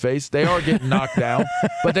punched in their face. They are getting knocked down,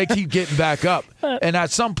 but they keep getting back up. And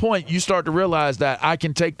at some point, you start to realize that I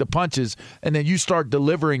can take the punches, and then you start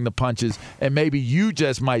delivering the punches, and maybe you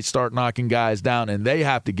just might start knocking guys down, and they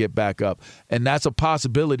have to get back up. And that's a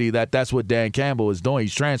possibility that's what Dan Campbell is doing.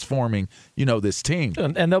 He's transforming, this team.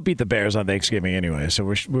 And they'll beat the Bears on Thanksgiving anyway, so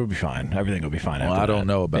we'll be fine. Everything will be fine. Well, I don't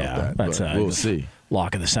know about that, but we'll see.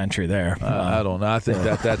 Lock of the century there. I don't know. I think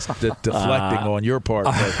that's deflecting on your part.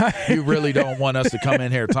 But you really don't want us to come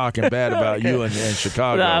in here talking bad about you and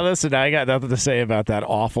Chicago. Listen, I got nothing to say about that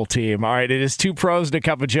awful team. All right, it is Two Pros and a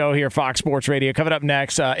Cup of Joe here, Fox Sports Radio. Coming up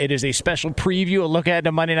next, it is a special preview, a look ahead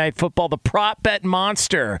to Monday Night Football, the Prop Bet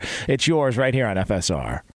Monster. It's yours right here on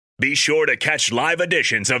FSR. Be sure to catch live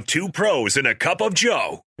editions of Two Pros and a Cup of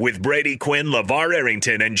Joe with Brady Quinn, LeVar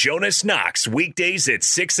Arrington, and Jonas Knox weekdays at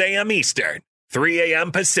 6 a.m. Eastern, 3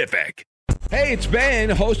 a.m. Pacific. Hey, it's Ben,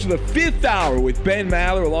 host of the Fifth Hour with Ben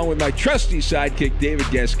Maller, along with my trusty sidekick, David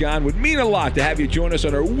Gascon. Would mean a lot to have you join us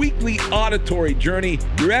on our weekly auditory journey.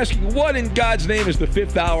 You're asking, what in God's name is the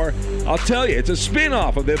Fifth Hour? I'll tell you, it's a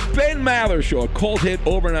spin-off of the Ben Maller Show, a cult hit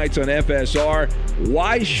overnights on FSR.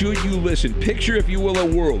 Why should you listen? Picture, if you will, a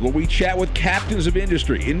world where we chat with captains of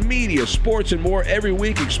industry in media, sports, and more every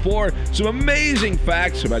week. Explore some amazing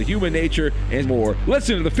facts about human nature and more.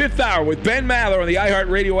 Listen to the Fifth Hour with Ben Maller on the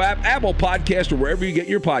iHeartRadio app, Apple Podcast, or wherever you get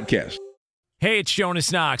your podcast. Hey, it's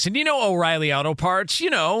Jonas Knox, and you know O'Reilly Auto Parts,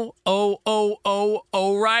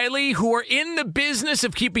 O'Reilly, who are in the business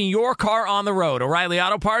of keeping your car on the road. O'Reilly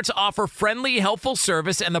Auto Parts offer friendly, helpful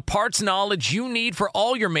service and the parts knowledge you need for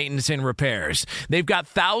all your maintenance and repairs. They've got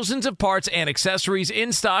thousands of parts and accessories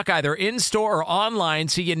in stock, either in-store or online,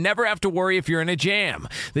 so you never have to worry if you're in a jam.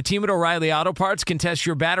 The team at O'Reilly Auto Parts can test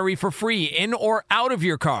your battery for free, in or out of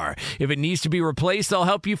your car. If it needs to be replaced, they'll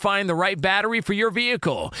help you find the right battery for your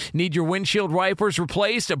vehicle. Need your windshield wipers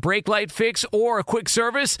replaced, a brake light fix, or a quick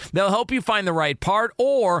service? They'll help you find the right part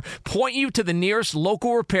or point you to the nearest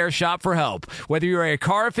local repair shop for help. Whether you're a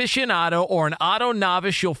car aficionado or an auto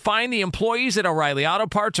novice, you'll find the employees at O'Reilly Auto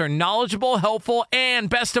Parts are knowledgeable, helpful, and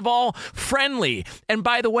best of all, friendly. And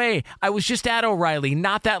by the way, I was just at O'Reilly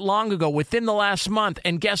not that long ago, within the last month,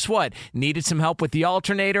 and guess what? Needed some help with the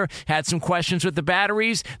alternator, had some questions with the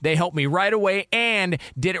batteries. They helped me right away and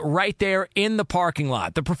did it right there in the parking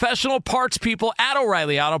lot. The professional parts people at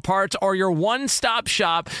O'Reilly Auto Parts are your one-stop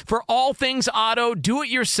shop for all things auto,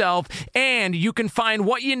 do-it-yourself, and you can find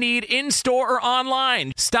what you need in-store or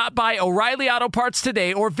online. Stop by O'Reilly Auto Parts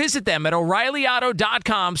today or visit them at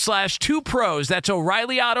O'ReillyAuto.com/2pros. That's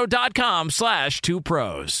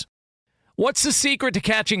O'ReillyAuto.com/2pros. What's the secret to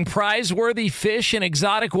catching prize-worthy fish in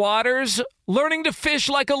exotic waters? Learning to fish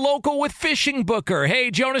like a local with Fishing Booker.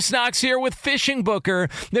 Hey, Jonas Knox here with Fishing Booker.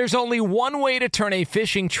 There's only one way to turn a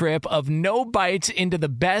fishing trip of no bites into the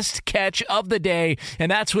best catch of the day,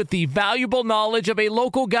 and that's with the valuable knowledge of a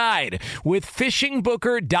local guide. With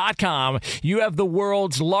FishingBooker.com, you have the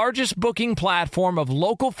world's largest booking platform of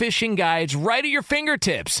local fishing guides right at your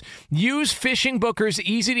fingertips. Use Fishing Booker's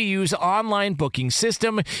easy-to-use online booking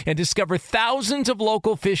system and discover thousands of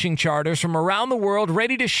local fishing charters from around the world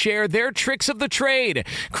ready to share their tricks of the trade.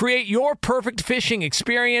 Create your perfect fishing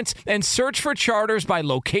experience and search for charters by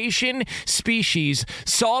location, species,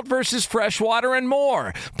 salt versus freshwater, and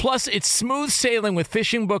more. Plus, it's smooth sailing with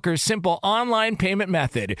Fishing Booker's simple online payment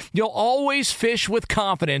method. You'll always fish with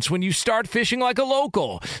confidence when you start fishing like a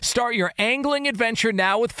local. Start your angling adventure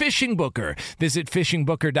now with Fishing Booker. Visit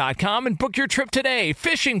FishingBooker.com and book your trip today.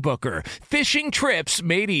 Fishing Booker. Fishing trips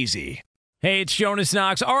made easy. Hey, it's Jonas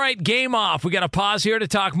Knox. All right, game off. We got to pause here to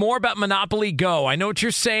talk more about Monopoly Go. I know what you're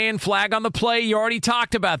saying, flag on the play. You already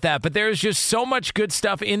talked about that, but there's just so much good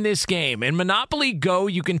stuff in this game. In Monopoly Go,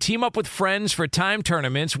 you can team up with friends for time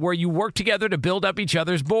tournaments where you work together to build up each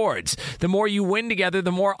other's boards. The more you win together,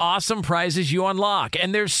 the more awesome prizes you unlock,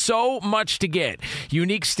 and there's so much to get.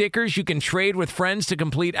 Unique stickers you can trade with friends to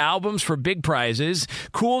complete albums for big prizes,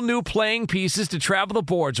 cool new playing pieces to travel the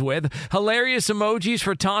boards with, hilarious emojis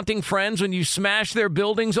for taunting friends when you smash their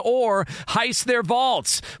buildings or heist their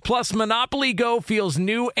vaults. Plus, Monopoly Go feels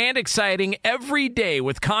new and exciting every day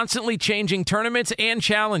with constantly changing tournaments and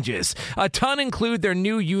challenges. A ton include their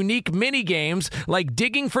new unique mini games like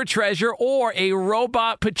digging for treasure or a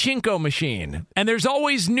robot pachinko machine. And there's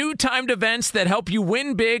always new timed events that help you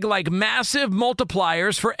win big, like massive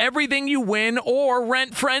multipliers for everything you win or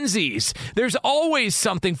rent frenzies. There's always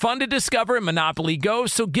something fun to discover in Monopoly Go,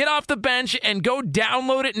 so get off the bench and go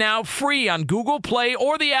download it now free on Google Play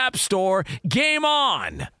or the App Store. Game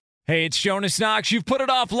on! Hey, it's Jonas Knox. You've put it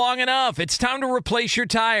off long enough. It's time to replace your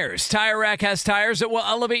tires. Tire Rack has tires that will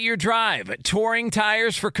elevate your drive. Touring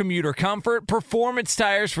tires for commuter comfort, performance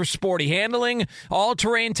tires for sporty handling,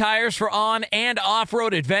 all-terrain tires for on- and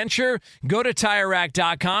off-road adventure. Go to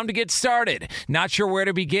TireRack.com to get started. Not sure where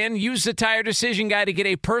to begin? Use the Tire Decision Guide to get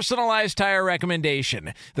a personalized tire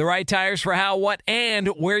recommendation. The right tires for how, what, and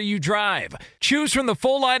where you drive. Choose from the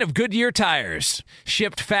full line of Goodyear tires.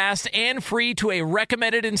 Shipped fast and free to a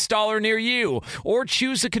recommended installer near you, or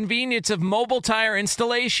choose the convenience of mobile tire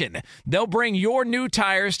installation. They'll bring your new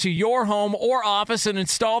tires to your home or office and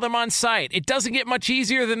install them on site. It doesn't get much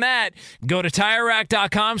easier than that. Go to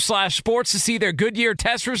TireRack.com/sports to see their Goodyear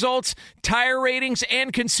test results, tire ratings,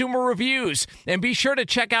 and consumer reviews. And be sure to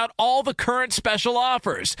check out all the current special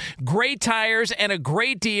offers. Great tires and a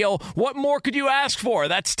great deal. What more could you ask for?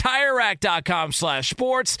 That's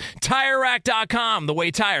TireRack.com/sports. TireRack.com, the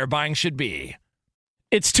way tire buying should be.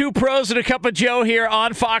 It's Two Pros and a Cup of Joe here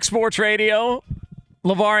on Fox Sports Radio.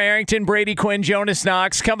 LeVar Arrington, Brady Quinn, Jonas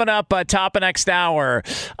Knox. Coming up top of next hour,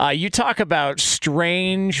 you talk about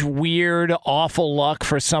strange, weird, awful luck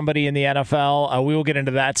for somebody in the NFL. We will get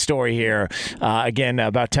into that story here again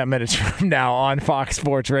about 10 minutes from now on Fox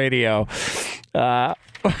Sports Radio.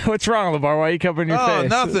 What's wrong, LeVar? Why are you covering your face? Oh,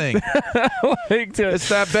 nothing. It's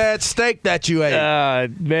that bad steak that you ate.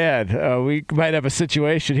 Man, we might have a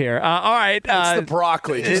situation here. All right. It's the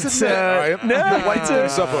broccoli. Just right? No, light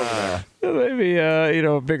things up over there. Maybe,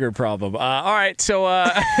 a bigger problem. All right, so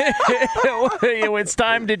it's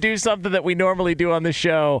time to do something that we normally do on the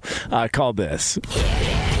show called this.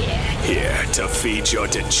 Here to feed your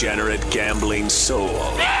degenerate gambling soul.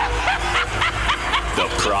 The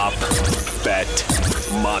Prop Bet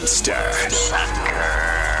Monster.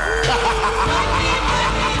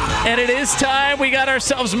 And it is time. We got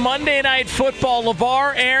ourselves Monday Night Football.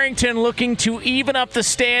 LeVar Arrington looking to even up the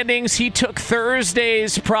standings. He took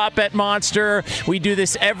Thursday's Prop Bet Monster. We do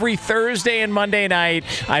this every Thursday and Monday night.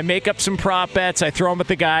 I make up some prop bets. I throw them at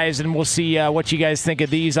the guys, and we'll see what you guys think of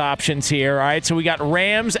these options here. All right, so we got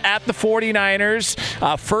Rams at the 49ers.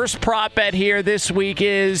 First prop bet here this week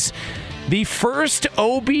is the first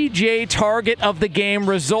OBJ target of the game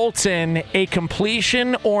results in a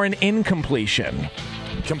completion or an incompletion.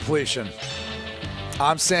 Completion.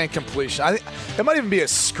 I'm saying completion. I think it might even be a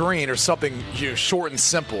screen or something short and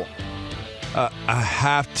simple. I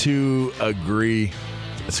have to agree.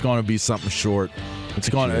 It's going to be something short. It's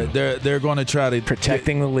going to. They're going to try to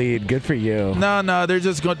protecting the lead. Good for you. No. They're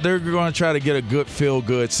going to try to get a good feel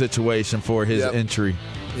good situation for his entry.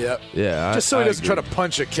 Yep. Yeah. Just so he doesn't try to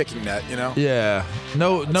punch a kicking net, Yeah.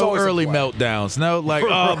 No early meltdowns. No,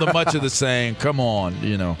 the much of the same. Come on,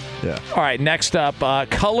 Yeah. All right, next up,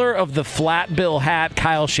 color of the flat bill hat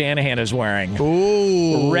Kyle Shanahan is wearing.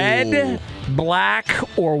 Ooh. Red, black,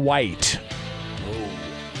 or white?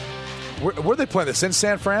 Where are they playing this? In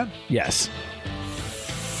San Fran? Yes.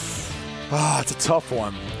 It's a tough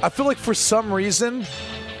one. I feel like for some reason,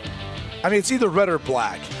 it's either red or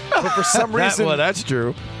black. But for some reason, well, that's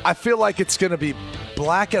true. I feel like it's going to be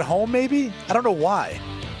black at home, maybe? I don't know why.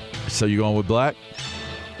 So you going with black?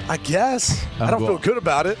 I guess. I don't feel good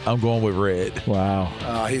about it. I'm going with red. Wow.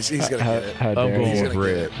 He's going to get it. I'm going with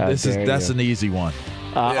red. That's an easy one.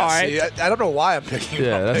 All right. See, I don't know why I'm picking.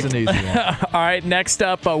 Yeah, that's an easy one. All right, next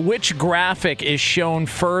up, which graphic is shown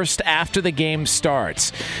first after the game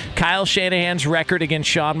starts? Kyle Shanahan's record against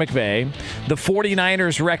Sean McVay, the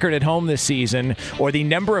 49ers' record at home this season, or the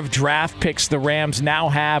number of draft picks the Rams now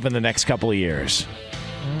have in the next couple of years?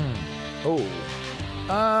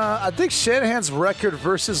 I think Shanahan's record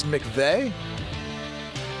versus McVay.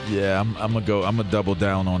 Yeah, I'm gonna double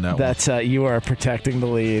down on that. That's you are protecting the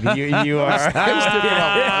lead. You are. Hey,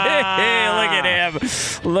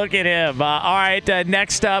 look at him. All right,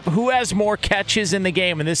 next up, who has more catches in the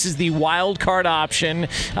game? And this is the wild card option.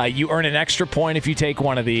 You earn an extra point if you take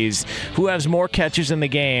one of these. Who has more catches in the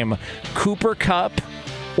game? Cooper Kupp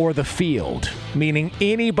or the field, meaning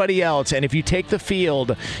anybody else. And if you take the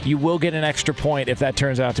field, you will get an extra point if that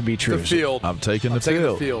turns out to be true. The field. I'm taking the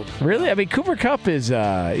field. Really? Cooper Kupp is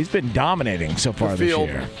he's been dominating so far this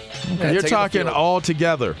year. Okay. You're talking all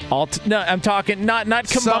together. No, I'm talking not combined.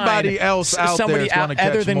 Somebody else out there is going to catch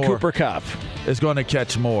other than more. Cooper Kupp Is going to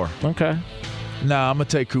catch more. Okay. No, I'm going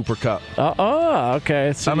to take Cooper Kupp.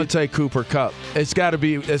 Okay. So I'm going to take Cooper Kupp. It's got to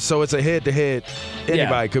be, so it's a head-to-head.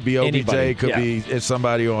 Anybody. Could be OBJ, could be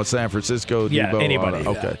somebody on San Francisco. Yeah, Debo, anybody.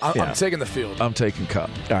 Okay. I'm taking the field. I'm taking Kupp.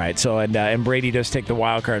 All right, so and Brady does take the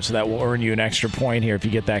wild card, so that will earn you an extra point here if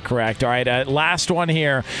you get that correct. All right, last one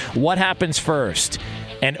here. What happens first?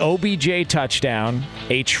 an OBJ touchdown,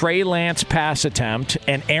 a Trey Lance pass attempt,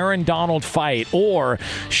 an Aaron Donald fight, or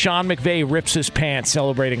Sean McVay rips his pants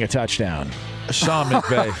celebrating a touchdown? Sean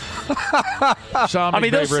McVay. Sean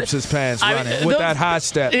McVay rips his pants running with that high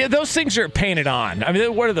step. Those things are painted on. I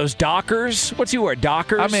mean, what are those, Dockers? What's he wear,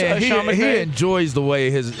 Dockers? I mean, Sean McVay? he enjoys the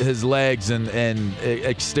way his legs and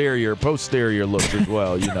posterior looks as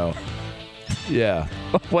well, you know. Yeah.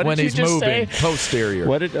 What when did he's you just moving, say? posterior.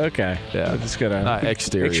 Okay. Yeah. I'm just gonna not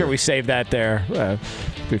exterior. Make sure we save that there.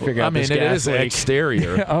 We figure out I mean, this it gas is leak.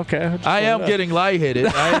 exterior. Okay. I am getting lightheaded.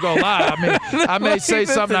 I ain't gonna lie. I may say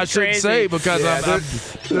something I shouldn't say because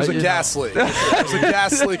there's a gas leak. There's a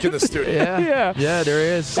gas leak in the studio. Yeah,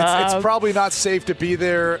 there is. It's probably not safe to be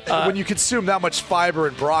there. When you consume that much fiber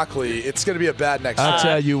and broccoli, it's going to be a bad next I'll time.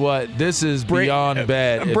 tell you what, this is beyond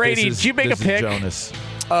bad. Brady, did you make a pick? Jonas.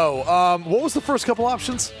 What was the first couple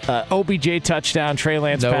options? OBJ touchdown, Trey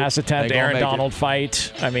Lance pass attempt, ain't gonna Aaron make Donald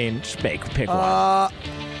fight. I mean, just pick one.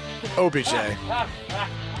 OBJ.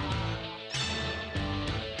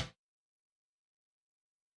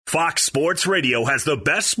 Fox Sports Radio has the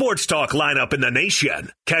best sports talk lineup in the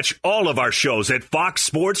nation. Catch all of our shows at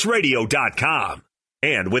foxsportsradio.com.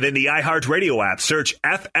 And within the iHeartRadio app, search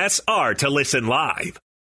FSR to listen live.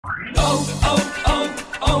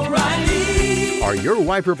 O'Reilly. Are your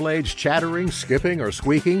wiper blades chattering, skipping, or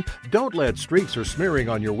squeaking? Don't let streaks or smearing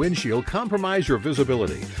on your windshield compromise your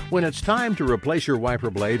visibility. When it's time to replace your wiper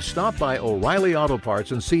blades, stop by O'Reilly Auto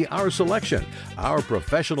Parts and see our selection. Our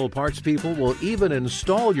professional parts people will even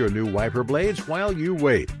install your new wiper blades while you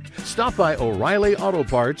wait. Stop by O'Reilly Auto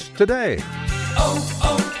Parts today.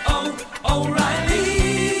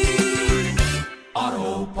 O'Reilly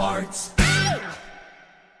Auto Parts.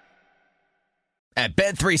 At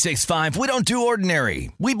Bet365, we don't do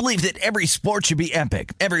ordinary. We believe that every sport should be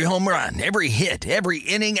epic. Every home run, every hit, every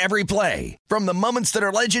inning, every play. From the moments that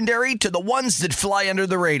are legendary to the ones that fly under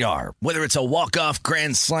the radar. Whether it's a walk-off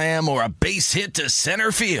grand slam or a base hit to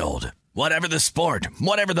center field. Whatever the sport,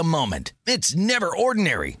 whatever the moment. It's never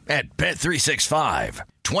ordinary at Bet365.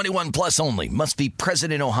 21 plus only. Must be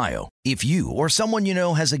present in Ohio. If you or someone you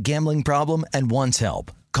know has a gambling problem and wants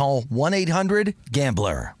help, call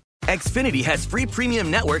 1-800-GAMBLER. Xfinity has free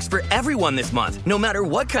premium networks for everyone this month, no matter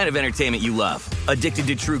what kind of entertainment you love. Addicted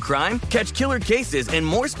to true crime? Catch killer cases and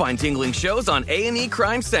more spine-tingling shows on A&E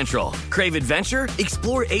Crime Central. Crave adventure?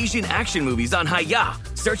 Explore Asian action movies on Hi-Ya.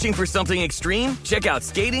 Searching for something extreme? Check out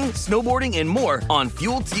skating, snowboarding, and more on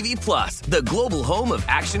Fuel TV Plus, the global home of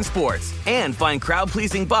action sports. And find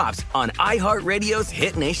crowd-pleasing bops on iHeartRadio's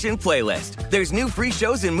Hit Nation playlist. There's new free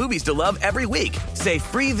shows and movies to love every week. Say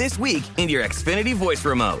free this week in your Xfinity voice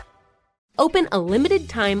remote. Open a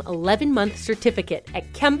limited-time 11-month certificate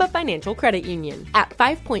at Kemba Financial Credit Union. At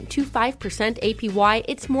 5.25% APY,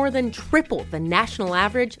 it's more than triple the national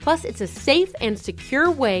average, plus it's a safe and secure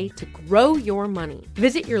way to grow your money.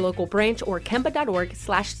 Visit your local branch or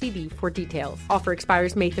kemba.org/CD for details. Offer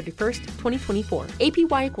expires May 31st, 2024.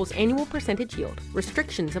 APY equals annual percentage yield.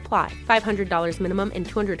 Restrictions apply. $500 minimum and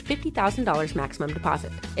 $250,000 maximum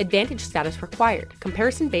deposit. Advantage status required.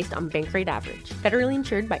 Comparison based on bank rate average. Federally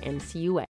insured by NCUA.